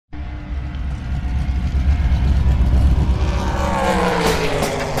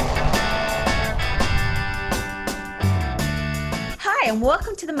and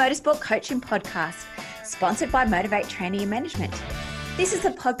welcome to the Motorsport Coaching Podcast, sponsored by Motivate Training and Management. This is a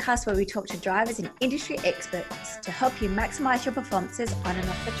podcast where we talk to drivers and industry experts to help you maximize your performances on and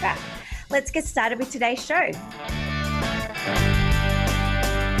off the track. Let's get started with today's show.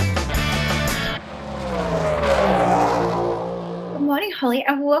 Good morning, Holly,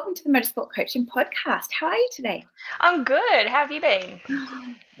 and welcome to the Motorsport Coaching Podcast. How are you today? I'm good. How have you been?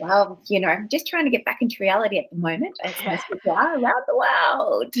 Well, I'm just trying to get back into reality at the moment, as most people are around the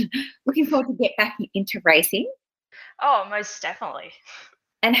world. Looking forward to get back into racing. Oh, most definitely.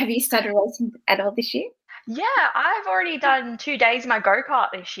 And have you started racing at all this year? Yeah, I've already done 2 days of my go-kart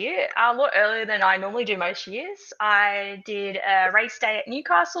this year, a lot earlier than I normally do most years. I did a race day at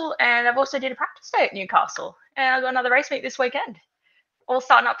Newcastle, and I've also did a practice day at Newcastle. And I've got another race meet this weekend. All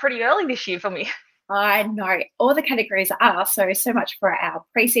starting up pretty early this year for me. I know. All the categories are, so much for our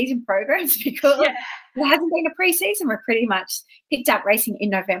pre-season programs because there hasn't been a pre-season. We're pretty much picked up racing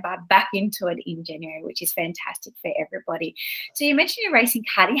in November, back into it in January, which is fantastic for everybody. So you mentioned you're racing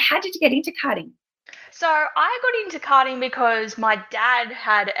karting. How did you get into karting? So I got into karting because my dad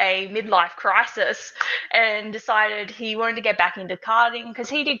had a midlife crisis and decided he wanted to get back into karting because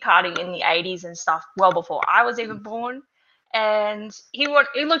he did karting in the 80s and stuff well before I was even born. And he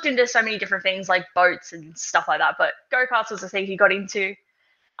looked into so many different things like boats and stuff like that, but go-karts was the thing he got into.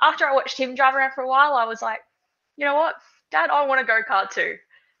 After I watched him drive around for a while, I was like, you know what, Dad, I want a go-kart too.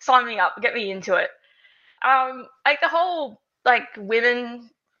 Sign me up, get me into it. The whole women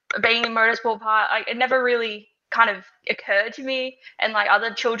being in motorsport part, it never really kind of occurred to me, and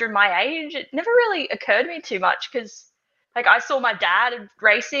other children my age, it never really occurred to me too much because I saw my dad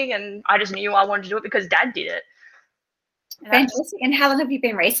racing and I just knew I wanted to do it because Dad did it. Fantastic. And how long have you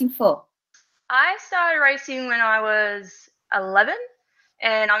been racing for? I started racing when I was 11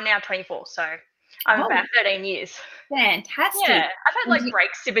 and I'm now 24, so I'm about 13 years. Fantastic. Yeah, I've had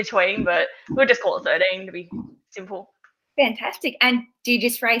breaks in between, but we'll just call it 13 to be simple. Fantastic. And do you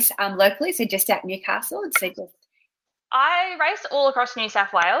just race locally, so just at Newcastle? I race all across New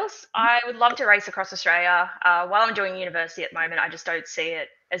South Wales. I would love to race across Australia. While I'm doing university at the moment, I just don't see it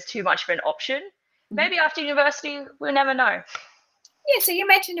as too much of an option. Maybe after university, we'll never know. Yeah, so you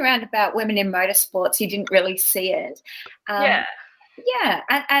mentioned around about women in motorsports. You didn't really see it. Yeah,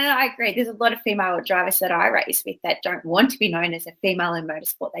 and I agree. There's a lot of female drivers that I race with that don't want to be known as a female in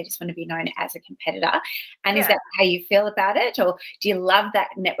motorsport. They just want to be known as a competitor. And is that how you feel about it? Or do you love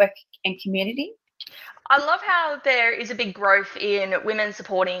that network and community? I love how there is a big growth in women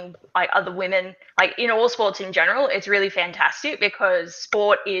supporting other women, in all sports in general. It's really fantastic because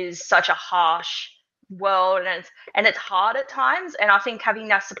sport is such a harsh world and it's hard at times. And I think having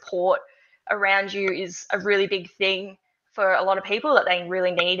that support around you is a really big thing for a lot of people that they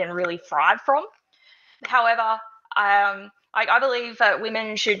really need and really thrive from. However, I believe that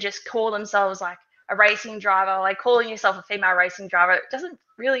women should just call themselves a racing driver. Calling yourself a female racing driver, it doesn't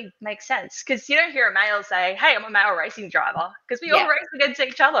really make sense because you don't hear a male say, hey, I'm a male racing driver, because we all race against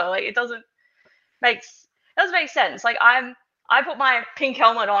each other. It doesn't make sense. I put my pink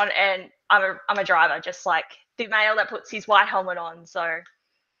helmet on and I'm a driver, just like the male that puts his white helmet on. So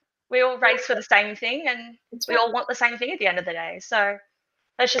we all race for the same thing and we all want the same thing at the end of the day. So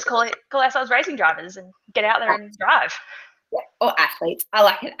let's just call ourselves racing drivers and get out there and drive. Yeah, or athletes. I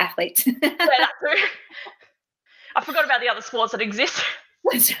like it, athletes. Yeah, that too. I forgot about the other sports that exist.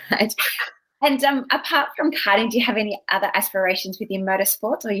 That's right. And apart from karting, do you have any other aspirations within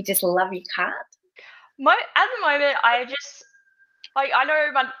motorsports, or you just love your kart? At the moment, I just I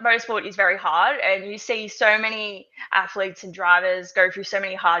know motorsport is very hard, and you see so many athletes and drivers go through so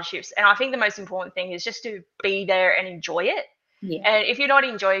many hardships. And I think the most important thing is just to be there and enjoy it. Yeah. And if you're not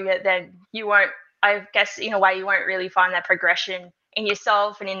enjoying it, then you won't. I guess in a way you won't really find that progression in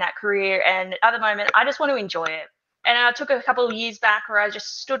yourself and in that career. And at the moment, I just want to enjoy it. And I took a couple of years back where I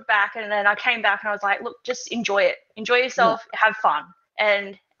just stood back, and then I came back and I was like, look, just enjoy it. Enjoy yourself, have fun.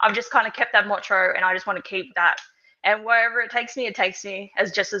 And I've just kind of kept that motto, and I just want to keep that. And wherever it takes me as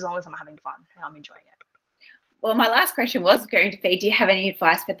long as I'm having fun and I'm enjoying it. Well, my last question was going to be, do you have any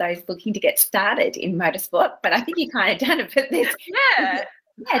advice for those looking to get started in motorsport? But I think you kind of done it for this.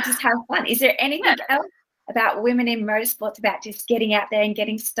 Yeah, just have fun. Is there anything else about women in motorsports, about just getting out there and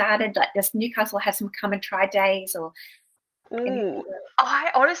getting started? Does Newcastle have some come and try days? Or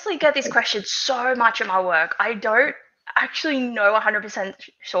I honestly get this question so much at my work. I don't actually know 100%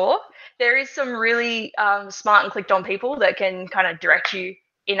 sure. There is some really smart and clicked on people that can kind of direct you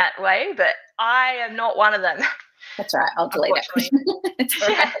in that way, but I am not one of them. That's right. I'll delete that question. That's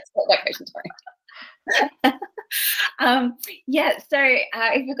right. That question, sorry. So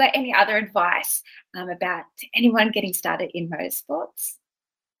if you've got any other advice about anyone getting started in motorsports?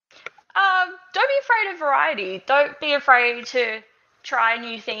 Don't be afraid of variety. Don't be afraid to try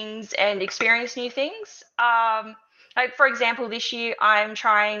new things and experience new things. Like, for example, this year I'm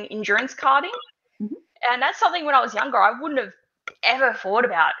trying endurance karting. Mm-hmm. And that's something when I was younger I wouldn't have ever thought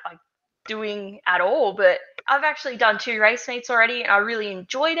about like doing at all. But I've actually done 2 race meets already and I really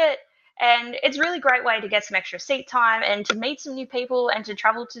enjoyed it. And it's a really great way to get some extra seat time and to meet some new people and to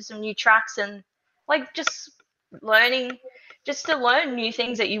travel to some new tracks and like just to learn new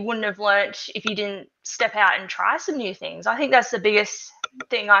things that you wouldn't have learnt if you didn't step out and try some new things. I think that's the biggest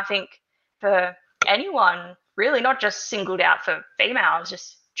thing, I think, for anyone, really, not just singled out for females.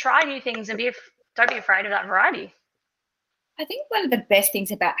 Just try new things and don't be afraid of that variety. I think one of the best things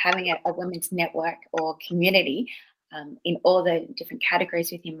about having a women's network or community in all the different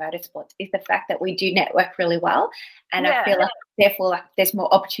categories within motorsports is the fact that we do network really well. And I feel like, therefore, like there's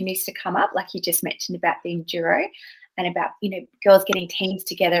more opportunities to come up, like you just mentioned about the enduro and about, girls getting teams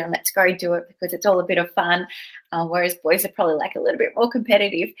together and let's go do it because it's all a bit of fun, whereas boys are probably like a little bit more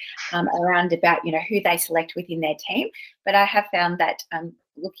competitive around about, who they select within their team. But I have found that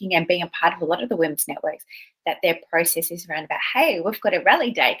looking and being a part of a lot of the women's networks, that their process is around about, hey, we've got a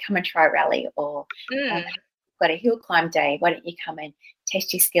rally day, come and try a rally, or got a hill climb day, why don't you come and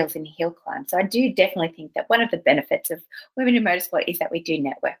test your skills in hill climb? So I do definitely think that one of the benefits of women in motorsport is that we do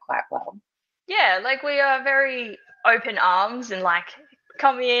network quite well. Yeah, like we are very open arms and like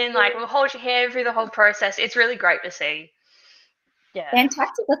come in, like we'll hold your hand through the whole process. It's really great to see. Yeah.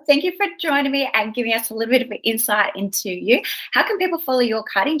 Fantastic. Well, thank you for joining me and giving us a little bit of an insight into you. How can people follow your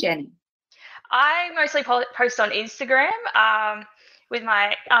karting journey? I mostly post on Instagram. With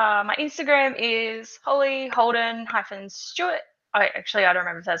my Instagram is Holly Holden -Stewart. I don't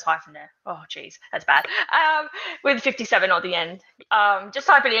remember if there's hyphen there. Oh, geez, that's bad. With 57 at the end. Just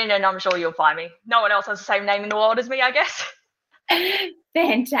type it in and I'm sure you'll find me. No one else has the same name in the world as me, I guess.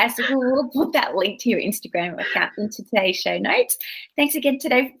 Fantastic. Well, we'll put that link to your Instagram account into today's show notes. Thanks again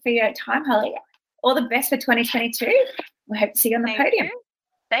today for your time, Holly. All the best for 2022. We hope to see you on the podium.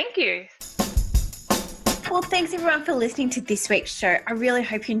 Thank you. Well, thanks everyone for listening to this week's show. I really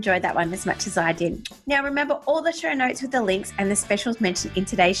hope you enjoyed that one as much as I did. Now, remember, all the show notes with the links and the specials mentioned in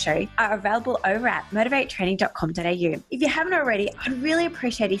today's show are available over at motivatetraining.com.au. If you haven't already, I'd really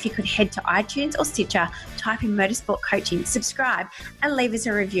appreciate if you could head to iTunes or Stitcher, type in Motorsport Coaching, subscribe, and leave us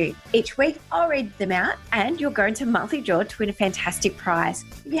a review. Each week, I'll read them out and you'll go into a monthly draw to win a fantastic prize.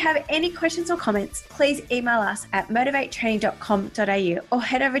 If you have any questions or comments, please email us at motivatetraining.com.au or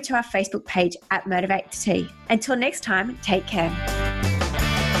head over to our Facebook page at Motivate to Tea. Until next time, take care.